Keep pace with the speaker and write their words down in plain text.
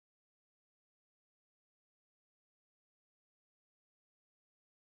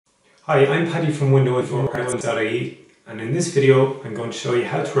Hi, I'm Paddy from window.ie, and in this video I'm going to show you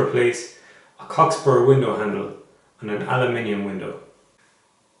how to replace a cockspur window handle on an aluminium window.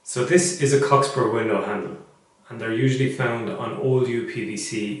 So this is a cockspur window handle, and they're usually found on old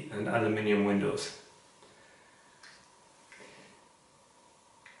UPVC and aluminium windows.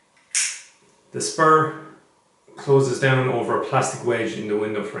 The spur closes down over a plastic wedge in the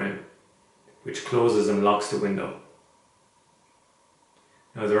window frame, which closes and locks the window.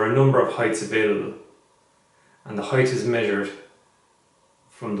 Now there are a number of heights available, and the height is measured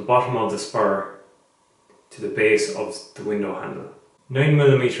from the bottom of the spur to the base of the window handle.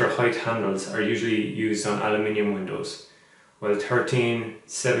 9mm height handles are usually used on aluminium windows, while 13,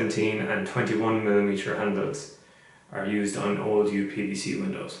 17 and 21mm handles are used on old UPVC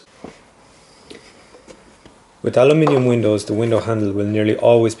windows. With aluminium windows, the window handle will nearly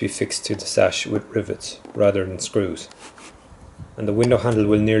always be fixed to the sash with rivets rather than screws, and the window handle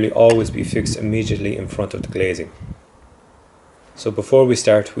will nearly always be fixed immediately in front of the glazing. So before we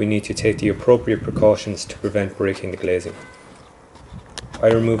start, we need to take the appropriate precautions to prevent breaking the glazing. I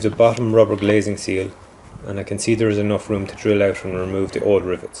removed the bottom rubber glazing seal, and I can see there is enough room to drill out and remove the old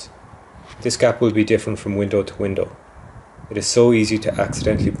rivets. This gap will be different from window to window. It is so easy to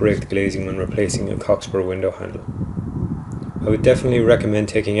accidentally break the glazing when replacing a cockspur window handle. I would definitely recommend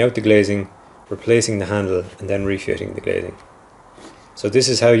taking out the glazing, replacing the handle and then refitting the glazing. So this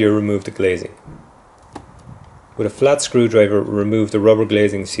is how you remove the glazing. With a flat screwdriver, remove the rubber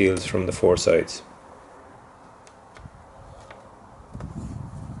glazing seals from the four sides.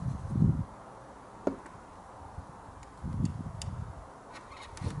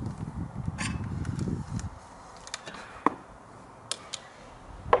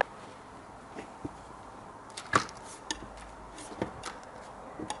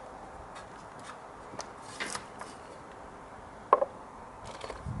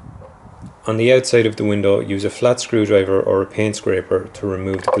 On the outside of the window, use a flat screwdriver or a paint scraper to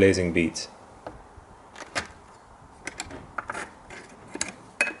remove the glazing beads.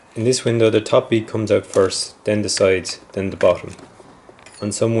 In this window, the top bead comes out first, then the sides, then the bottom.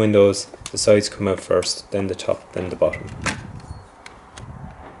 On some windows, the sides come out first, then the top, then the bottom.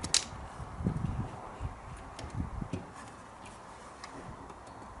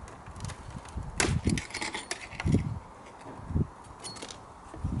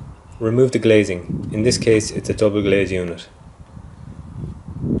 Remove the glazing. In this case, it's a double glaze unit.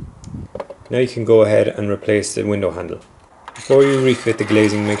 Now you can go ahead and replace the window handle. Before you refit the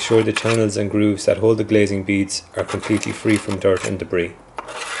glazing, make sure the channels and grooves that hold the glazing beads are completely free from dirt and debris.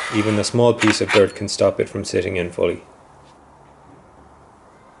 Even a small piece of dirt can stop it from sitting in fully.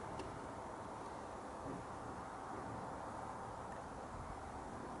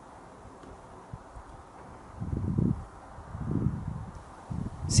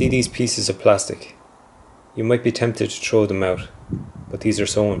 See these pieces of plastic? You might be tempted to throw them out, but these are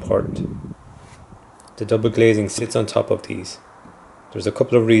so important. The double glazing sits on top of these. There's a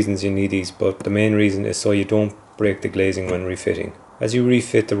couple of reasons you need these, but the main reason is so you don't break the glazing when refitting. As you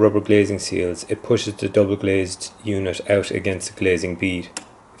refit the rubber glazing seals, it pushes the double glazed unit out against the glazing bead.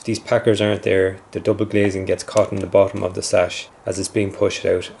 If these packers aren't there, the double glazing gets caught in the bottom of the sash as it's being pushed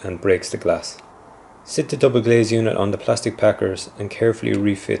out and breaks the glass. Sit the double glaze unit on the plastic packers and carefully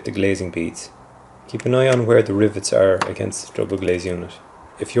refit the glazing beads. Keep an eye on where the rivets are against the double glaze unit.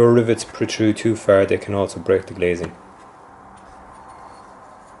 If your rivets protrude too far, they can also break the glazing.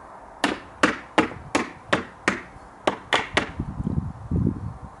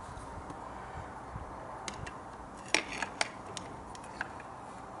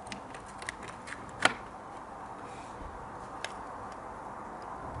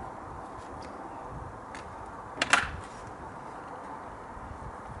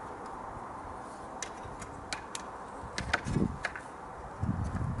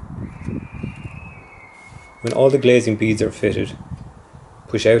 When all the glazing beads are fitted,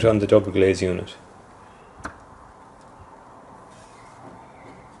 push out on the double glaze unit.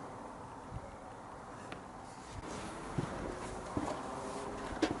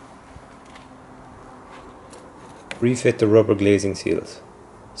 Refit the rubber glazing seals,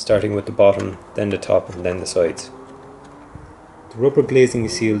 starting with the bottom, then the top and then the sides. The rubber glazing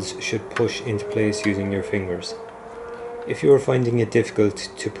seals should push into place using your fingers. If you are finding it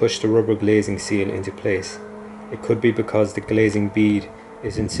difficult to push the rubber glazing seal into place, it could be because the glazing bead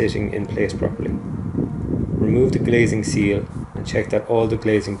isn't sitting in place properly. Remove the glazing seal and check that all the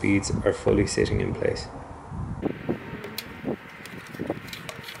glazing beads are fully sitting in place.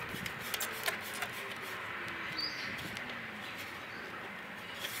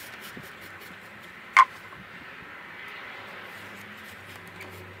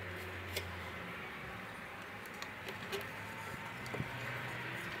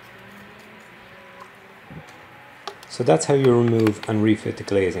 So that's how you remove and refit the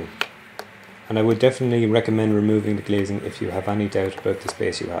glazing. And I would definitely recommend removing the glazing if you have any doubt about the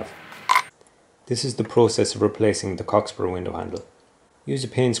space you have. This is the process of replacing the cockspur window handle. Use a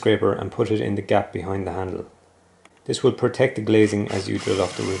paint scraper and put it in the gap behind the handle. This will protect the glazing as you drill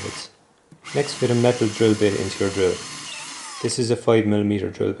off the rivets. Next, fit a metal drill bit into your drill. This is a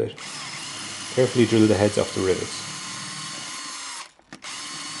 5mm drill bit. Carefully drill the heads off the rivets.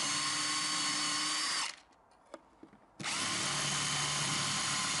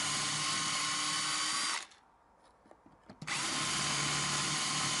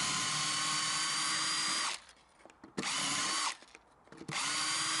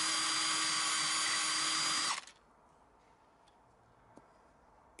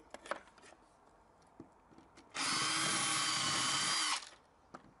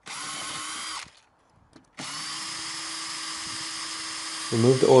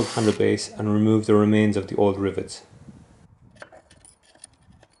 Remove the old handle base and remove the remains of the old rivets.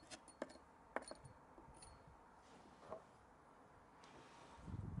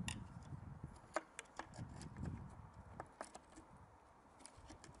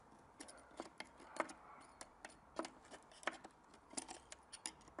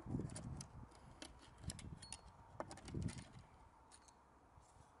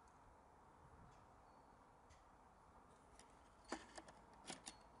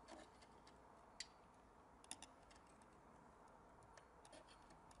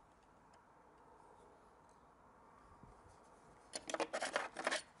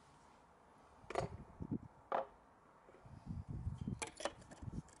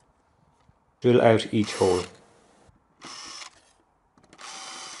 Drill out each hole.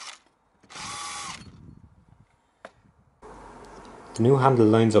 The new handle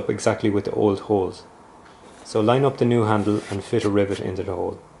lines up exactly with the old holes. So line up the new handle and fit a rivet into the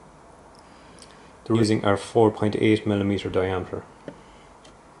hole. The using our 4.8mm diameter.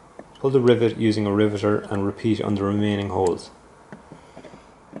 Pull the rivet using a riveter and repeat on the remaining holes.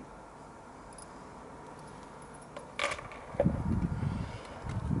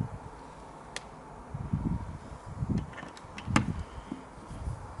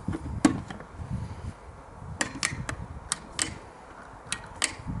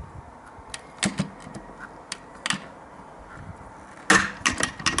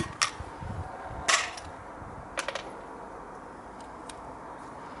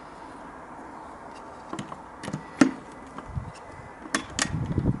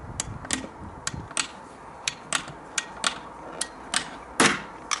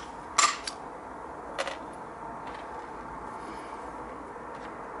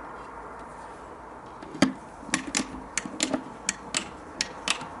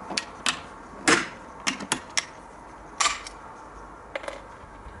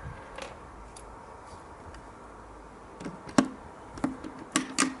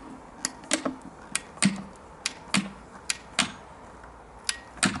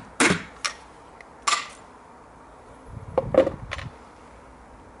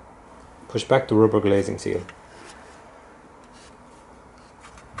 Push back the rubber glazing seal.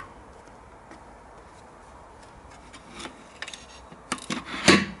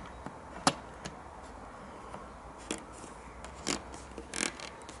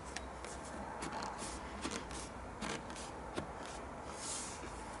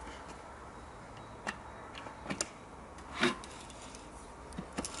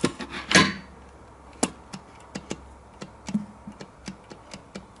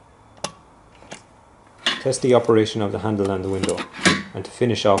 Test the operation of the handle and the window, and to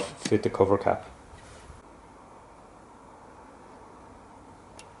finish off, fit the cover cap.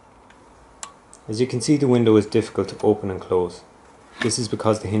 As you can see, the window is difficult to open and close. This is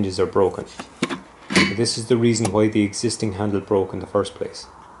because the hinges are broken. This is the reason why the existing handle broke in the first place.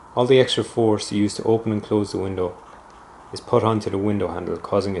 All the extra force used to open and close the window is put onto the window handle,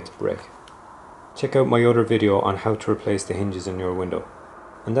 causing it to break. Check out my other video on how to replace the hinges in your window.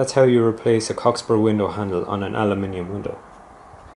 And that's how you replace a cockspur window handle on an aluminium window.